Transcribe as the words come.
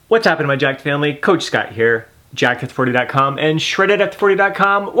What's happening, my Jacked family? Coach Scott here, JackedAfter40.com and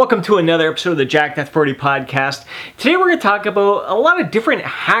ShreddedAfter40.com. Welcome to another episode of the Jacked After 40 podcast. Today we're going to talk about a lot of different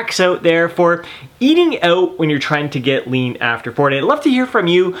hacks out there for eating out when you're trying to get lean after 40. I'd love to hear from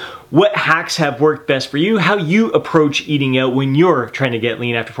you what hacks have worked best for you, how you approach eating out when you're trying to get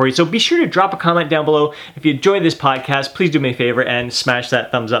lean after 40. So be sure to drop a comment down below. If you enjoyed this podcast, please do me a favor and smash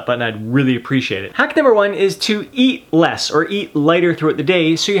that thumbs up button. I'd really appreciate it. Hack number one is to eat less or eat lighter throughout the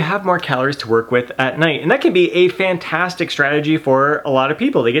day so you have more calories to work with at night. And that can be a fantastic strategy for a lot of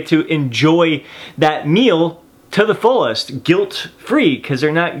people. They get to enjoy that meal to the fullest, guilt-free, because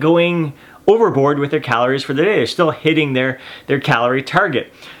they're not going overboard with their calories for the day. They're still hitting their calorie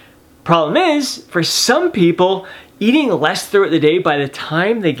target. Problem is, for some people, eating less throughout the day, by the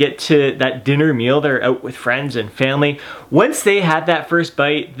time they get to that dinner meal, they're out with friends and family, once they had that first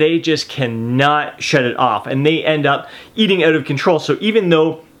bite, they just cannot shut it off, and they end up eating out of control. So even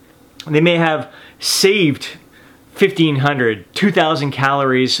though they may have saved 1,500, 2,000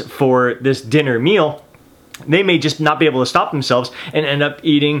 calories for this dinner meal, they may just not be able to stop themselves and end up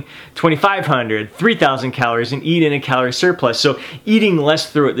eating 2,500, 3,000 calories and eat in a calorie surplus. So eating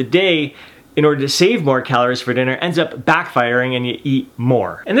less throughout the day in order to save more calories for dinner ends up backfiring and you eat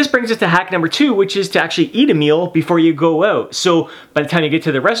more. And this brings us to hack number two, which is to actually eat a meal before you go out. So by the time you get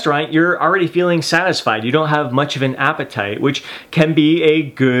to the restaurant, you're already feeling satisfied. You don't have much of an appetite, which can be a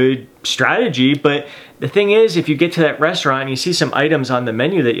good strategy, but the thing is, if you get to that restaurant and you see some items on the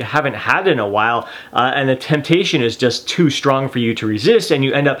menu that you haven't had in a while, and the temptation is just too strong for you to resist, and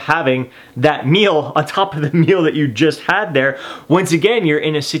you end up having that meal on top of the meal that you just had there, once again, you're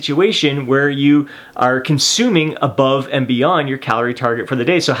in a situation where you are consuming above and beyond your calorie target for the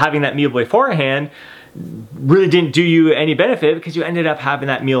day. So having that meal beforehand really didn't do you any benefit because you ended up having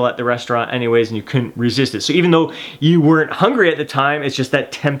that meal at the restaurant anyways and you couldn't resist it. So even though you weren't hungry at the time, it's just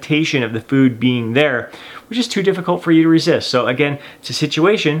that temptation of the food being there, which is too difficult for you to resist. So again, it's a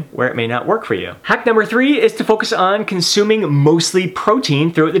situation where it may not work for you. Hack number three is to focus on consuming mostly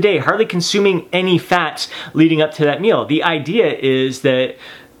protein throughout the day, hardly consuming any fats leading up to that meal. The idea is that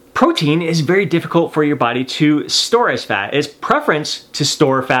protein is very difficult for your body to store as fat. Its preference to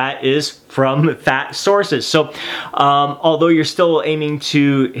store fat is from fat sources. So although you're still aiming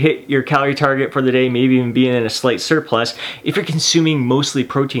to hit your calorie target for the day, maybe even being in a slight surplus, if you're consuming mostly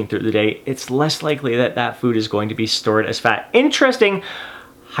protein through the day, it's less likely that that food is going to be stored as fat. Interesting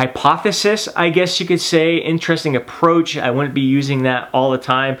hypothesis, I guess you could say, interesting approach. I wouldn't be using that all the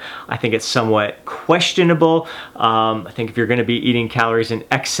time. I think it's somewhat questionable. I think if you're going to be eating calories in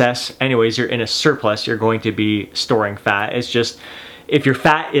excess, anyways, you're in a surplus, you're going to be storing fat. It's just, if your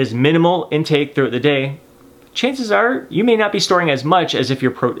fat is minimal intake throughout the day, chances are you may not be storing as much as if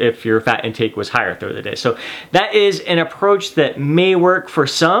your fat intake was higher throughout the day. So that is an approach that may work for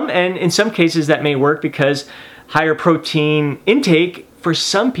some, and in some cases that may work because higher protein intake for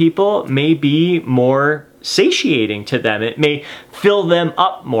some people may be more satiating to them. It may fill them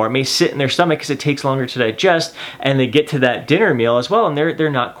up more. It may sit in their stomach because it takes longer to digest, and they get to that dinner meal as well and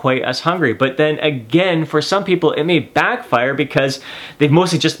they're not quite as hungry. But then again, for some people it may backfire because they've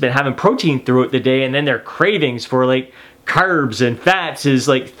mostly just been having protein throughout the day, and then their cravings for like carbs and fats is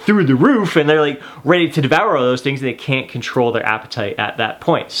like through the roof, and they're like ready to devour all those things and they can't control their appetite at that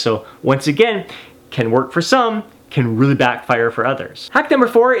point. So once again, can work for some, can really backfire for others. Hack number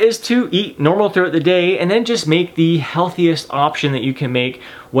four is to eat normal throughout the day and then just make the healthiest option that you can make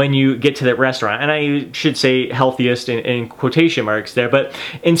when you get to that restaurant. And I should say healthiest in quotation marks there, but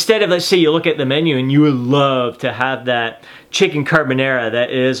instead of, let's say you look at the menu and you would love to have that chicken carbonara that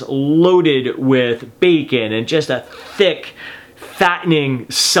is loaded with bacon and just a thick, fattening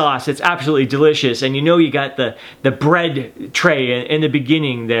sauce. It's absolutely delicious, and you know you got the bread tray in the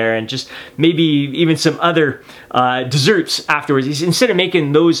beginning there, and just maybe even some other desserts afterwards. Instead of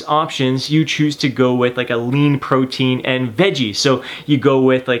making those options, you choose to go with like a lean protein and veggies. So you go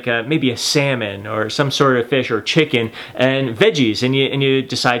with like maybe a salmon or some sort of fish or chicken and veggies, and you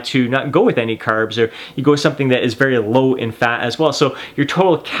decide to not go with any carbs, or you go with something that is very low in fat as well. So your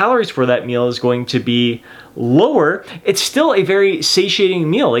total calories for that meal is going to be lower. It's still a very satiating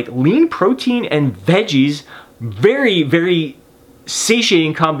meal. Like lean protein and veggies, very, very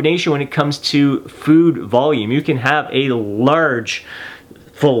satiating combination when it comes to food volume. You can have a large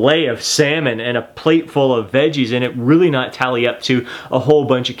fillet of salmon and a plate full of veggies and it really not tally up to a whole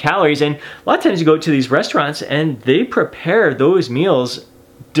bunch of calories. And a lot of times you go to these restaurants and they prepare those meals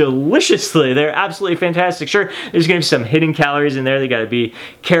deliciously. They're absolutely fantastic. Sure, there's going to be some hidden calories in there they got to be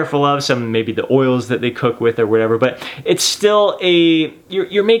careful of, some maybe the oils that they cook with or whatever, but it's still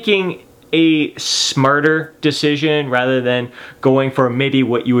you're making a smarter decision rather than going for maybe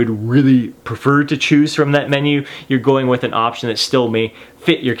what you would really prefer to choose from that menu. You're going with an option that still may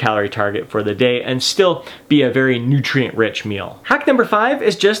fit your calorie target for the day and still be a very nutrient-rich meal. Hack number 5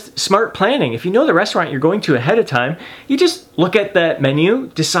 is just smart planning. If you know the restaurant you're going to ahead of time, you just look at that menu,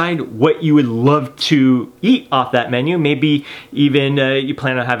 decide what you would love to eat off that menu. Maybe even you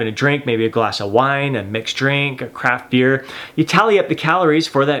plan on having a drink, maybe a glass of wine, a mixed drink, a craft beer. You tally up the calories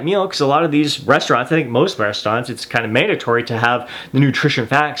for that meal, because a lot of these restaurants, I think most restaurants, it's kind of mandatory to have the nutrition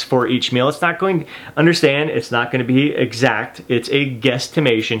facts for each meal. It's not going to it's not going to be exact. It's a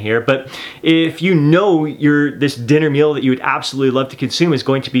guesstimation here, but if you know this dinner meal that you would absolutely love to consume is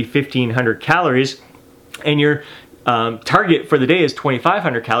going to be 1,500 calories, and your target for the day is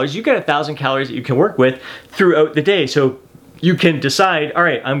 2,500 calories, you've got 1,000 calories that you can work with throughout the day. So you can decide, all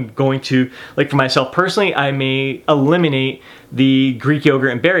right, I'm going to, like for myself personally, I may eliminate the Greek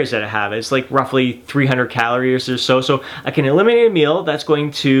yogurt and berries that I have. It's like roughly 300 calories or so. So I can eliminate a meal that's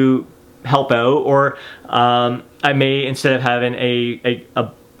going to help out, or I may, instead of having a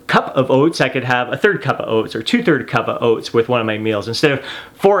cup of oats, I could have a third cup of oats or 2/3 cup of oats with one of my meals. Instead of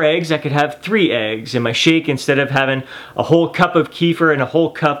 4 eggs, I could have 3 eggs. In my shake, instead of having a whole cup of kefir and a whole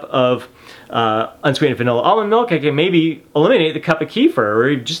cup of unsweetened vanilla almond milk, I can maybe eliminate the cup of kefir,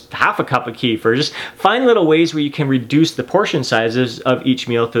 or just half a cup of kefir. Just find little ways where you can reduce the portion sizes of each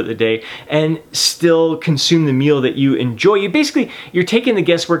meal throughout the day and still consume the meal that you enjoy. You're taking the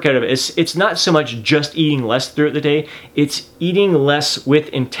guesswork out of it. It's not so much just eating less throughout the day, it's eating less with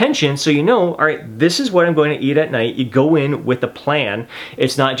intention, so you know, all right, this is what I'm going to eat at night. You go in with a plan.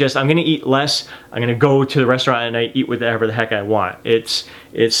 It's not just, I'm going to eat less, I'm going to go to the restaurant at night, eat whatever the heck I want. It's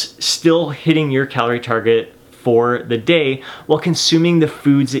still hitting your calorie target for the day while consuming the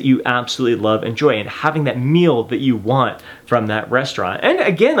foods that you absolutely love, enjoy, and having that meal that you want from that restaurant. And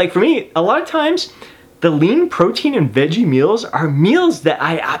again, like for me, a lot of times the lean protein and veggie meals are meals that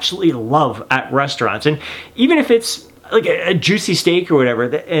I absolutely love at restaurants. And even if it's like a juicy steak or whatever,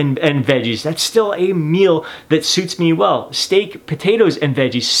 and veggies, that's still a meal that suits me well. Steak, potatoes, and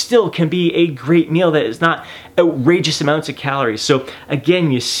veggies still can be a great meal that is not outrageous amounts of calories. So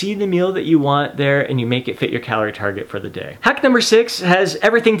again, you see the meal that you want there and you make it fit your calorie target for the day. Hack number 6 has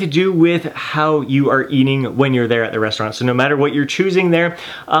everything to do with how you are eating when you're there at the restaurant. So no matter what you're choosing there,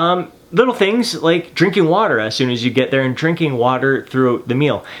 little things like drinking water as soon as you get there and drinking water throughout the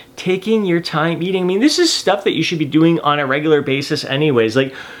meal. Taking your time eating. I mean, this is stuff that you should be doing on a regular basis anyways.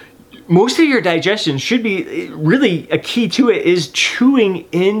 Like, most of your digestion should be, really a key to it is chewing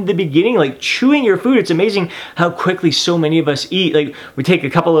in the beginning, like chewing your food. It's amazing how quickly so many of us eat. Like, we take a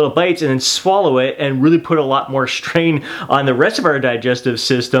couple little bites and then swallow it and really put a lot more strain on the rest of our digestive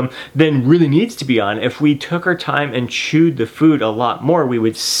system than really needs to be on. If we took our time and chewed the food a lot more, we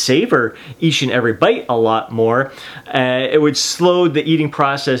would savor each and every bite a lot more. It would slow the eating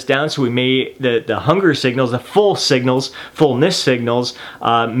process down, so we may, the hunger signals, the fullness signals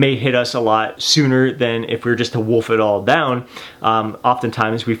may hit us a lot sooner than if we were just to wolf it all down.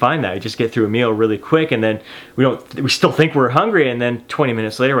 Oftentimes we find that we just get through a meal really quick, and then we still think we're hungry, and then 20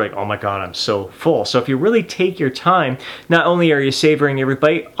 minutes later we're like, oh my god, I'm so full. So if you really take your time, not only are you savoring every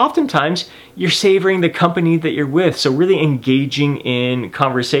bite, oftentimes you're savoring the company that you're with. So really engaging in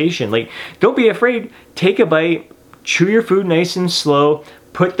conversation. Like, don't be afraid, take a bite, chew your food nice and slow,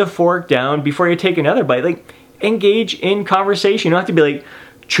 put the fork down before you take another bite. Like, engage in conversation. You don't have to be like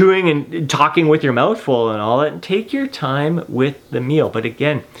chewing and talking with your mouth full and all that. Take your time with the meal. But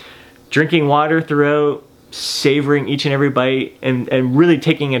again, drinking water throughout, savoring each and every bite, and really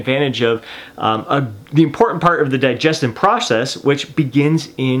taking advantage of the important part of the digestion process, which begins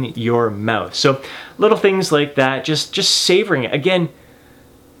in your mouth. So little things like that, just savoring it. Again,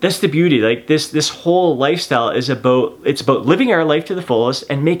 that's the beauty. Like, this whole lifestyle is about living our life to the fullest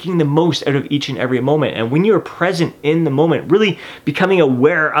and making the most out of each and every moment. And when you're present in the moment, really becoming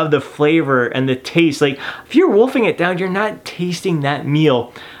aware of the flavor and the taste. Like, if you're wolfing it down, you're not tasting that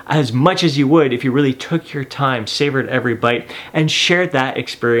meal as much as you would if you really took your time, savored every bite, and shared that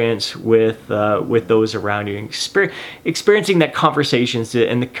experience with those around you, experiencing that conversations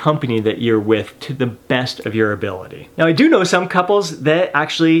and the company that you're with to the best of your ability. Now, I do know some couples that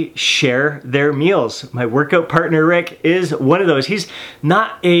actually share their meals. My workout partner Rick is one of those. He's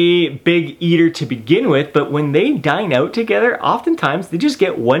not a big eater to begin with, but when they dine out together, oftentimes they just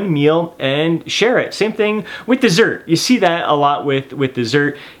get one meal and share it. Same thing with dessert. You see that a lot with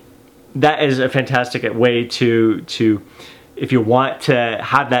dessert. That is a fantastic way to if you want to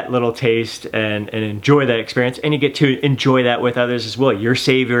have that little taste and enjoy that experience, and you get to enjoy that with others as well. You're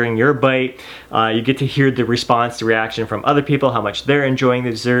savoring your bite. You get to hear the response, the reaction from other people, how much they're enjoying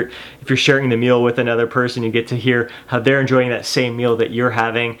the dessert. If you're sharing the meal with another person, you get to hear how they're enjoying that same meal that you're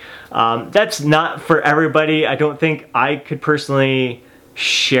having. That's not for everybody. I don't think I could personally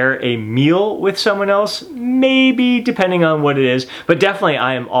share a meal with someone else, maybe depending on what it is, but definitely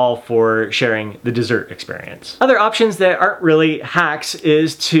I am all for sharing the dessert experience. Other options that aren't really hacks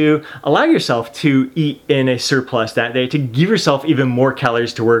is to allow yourself to eat in a surplus that day, to give yourself even more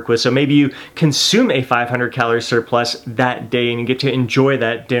calories to work with. So maybe you consume a 500 calorie surplus that day and you get to enjoy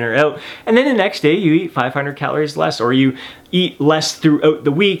that dinner out, and then the next day you eat 500 calories less, or you eat less throughout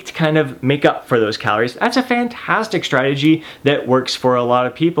the week to kind of make up for those calories. That's a fantastic strategy that works for a lot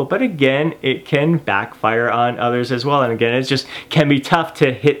of people, but again, it can backfire on others as well. And again, it just can be tough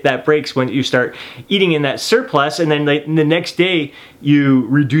to hit that brakes when you start eating in that surplus, and then the next day you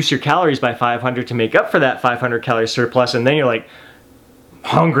reduce your calories by 500 to make up for that 500 calorie surplus, and then you're like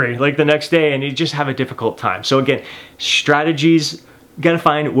hungry like the next day and you just have a difficult time. So again, strategies, you gotta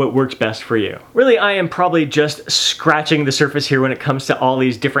find what works best for you. Really, I am probably just scratching the surface here when it comes to all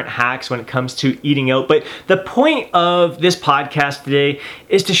these different hacks when it comes to eating out. But the point of this podcast today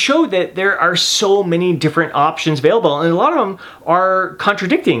is to show that there are so many different options available, and a lot of them are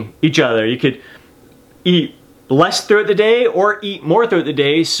contradicting each other. You could eat less throughout the day or eat more throughout the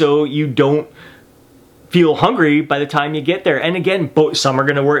day so you don't feel hungry by the time you get there. And again, some are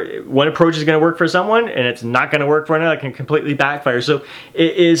gonna work, one approach is gonna work for someone and it's not gonna work for another. It can completely backfire. So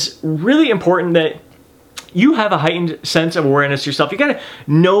it is really important that you have a heightened sense of awareness yourself. You gotta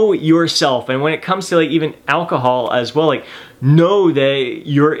know yourself. And when it comes to like even alcohol as well, like know that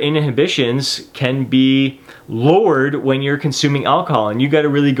your inhibitions can be lowered when you're consuming alcohol. And you gotta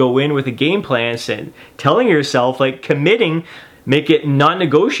really go in with a game plan and telling yourself, like committing, make it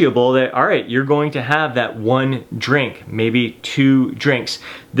non-negotiable that, all right, you're going to have that one drink, maybe 2 drinks.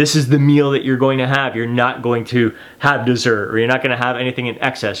 This is the meal that you're going to have. You're not going to have dessert, or you're not going to have anything in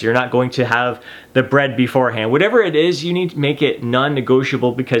excess. You're not going to have the bread beforehand. Whatever it is, you need to make it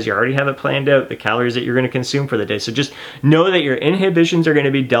non-negotiable because you already have it planned out, the calories that you're going to consume for the day. So just know that your inhibitions are going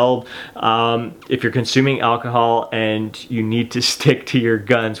to be dulled if you're consuming alcohol, and you need to stick to your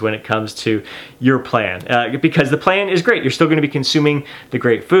guns when it comes to your plan. Because the plan is great. You're still going to be consuming the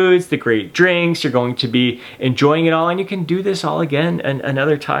great foods, the great drinks. You're going to be enjoying it all, and you can do this all again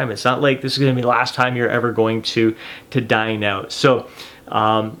another time. It's not like this is going to be the last time you're ever going to dine out. So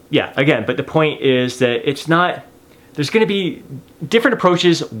yeah, again, but the point is that it's not, there's going to be different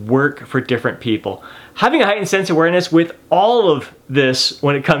approaches work for different people. Having a heightened sense of awareness with all of this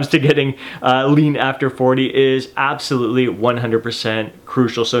when it comes to getting lean after 40 is absolutely 100%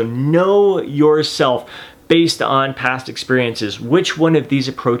 crucial. So know yourself based on past experiences. Which one of these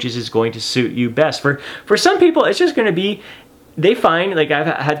approaches is going to suit you best? For some people, it's just going to be, they find, like I've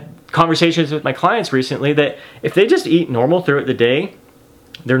had conversations with my clients recently, that if they just eat normal throughout the day,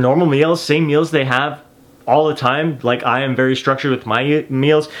 their normal meals, same meals they have all the time, like I am very structured with my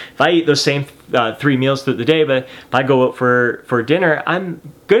meals. If I eat those same 3 meals throughout the day, but if I go out for dinner, I'm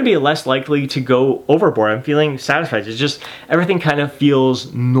going to be less likely to go overboard. I'm feeling satisfied. It's just everything kind of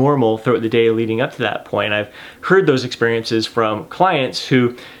feels normal throughout the day leading up to that point. I've heard those experiences from clients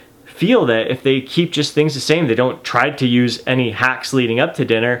who feel that if they keep just things the same, they don't try to use any hacks leading up to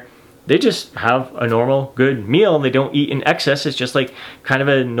dinner, they just have a normal good meal. They don't eat in excess. It's just like kind of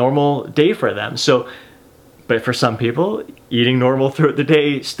a normal day for them. So, but for some people, eating normal throughout the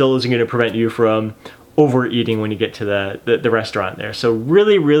day still isn't going to prevent you from overeating when you get to the restaurant there. So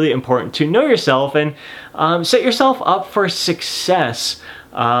really, really important to know yourself and set yourself up for success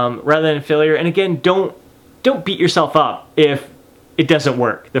rather than failure. And again, don't beat yourself up if it doesn't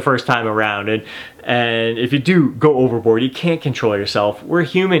work the first time around. And if you do go overboard, you can't control yourself. We're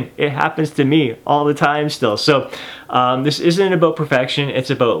human. It happens to me all the time still. So this isn't about perfection. It's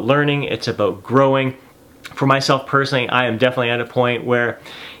about learning. It's about growing. For myself personally, I am definitely at a point where,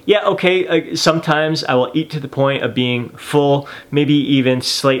 yeah, okay, sometimes I will eat to the point of being full, maybe even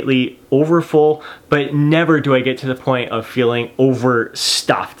slightly over full, but never do I get to the point of feeling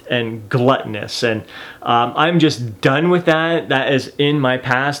overstuffed and gluttonous. And I'm just done with that. That is in my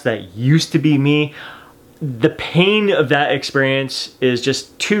past. That used to be me. The pain of that experience is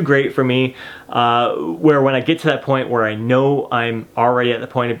just too great for me. where when I get to that point where I know I'm already at the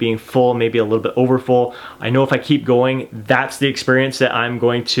point of being full, maybe a little bit over full, I know if I keep going, that's the experience that I'm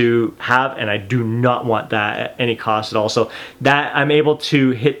going to have, and I do not want that at any cost at all. So that I'm able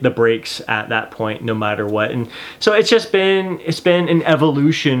to hit the brakes at that point no matter what. And so it's been an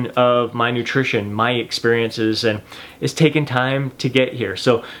evolution of my nutrition, my experiences, and it's taken time to get here.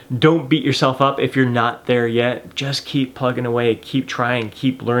 So don't beat yourself up if you're not there yet. Just keep plugging away, keep trying,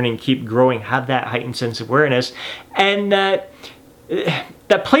 keep learning, keep growing, have that heightened sense of awareness, and that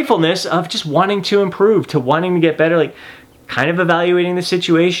playfulness of just wanting to improve, to wanting to get better, like kind of evaluating the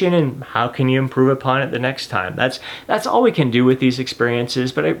situation and how can you improve upon it the next time. That's all we can do with these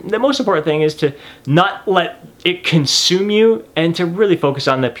experiences. But the most important thing is to not let it consume you and to really focus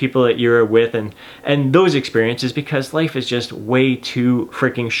on the people that you're with and those experiences, because life is just way too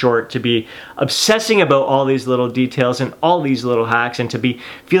freaking short to be obsessing about all these little details and all these little hacks, and to be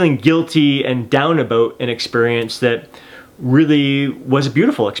feeling guilty and down about an experience that really was a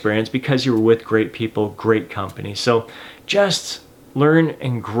beautiful experience because you were with great people, great company. So just learn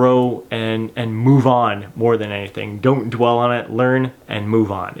and grow and move on more than anything. Don't dwell on it. Learn and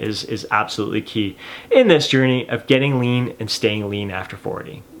move on is absolutely key in this journey of getting lean and staying lean after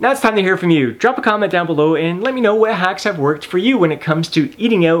 40. Now it's time to hear from you. Drop a comment down below and let me know what hacks have worked for you when it comes to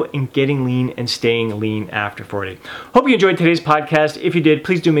eating out and getting lean and staying lean after 40. Hope you enjoyed today's podcast. If you did,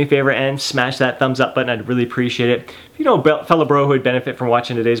 please do me a favor and smash that thumbs up button. I'd really appreciate it. If you know a fellow bro who would benefit from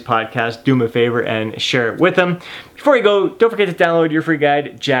watching today's podcast, do me a favor and share it with them. Before you go, don't forget to download your free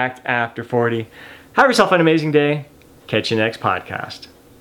guide, Jacked After 40. Have yourself an amazing day. Catch you next podcast.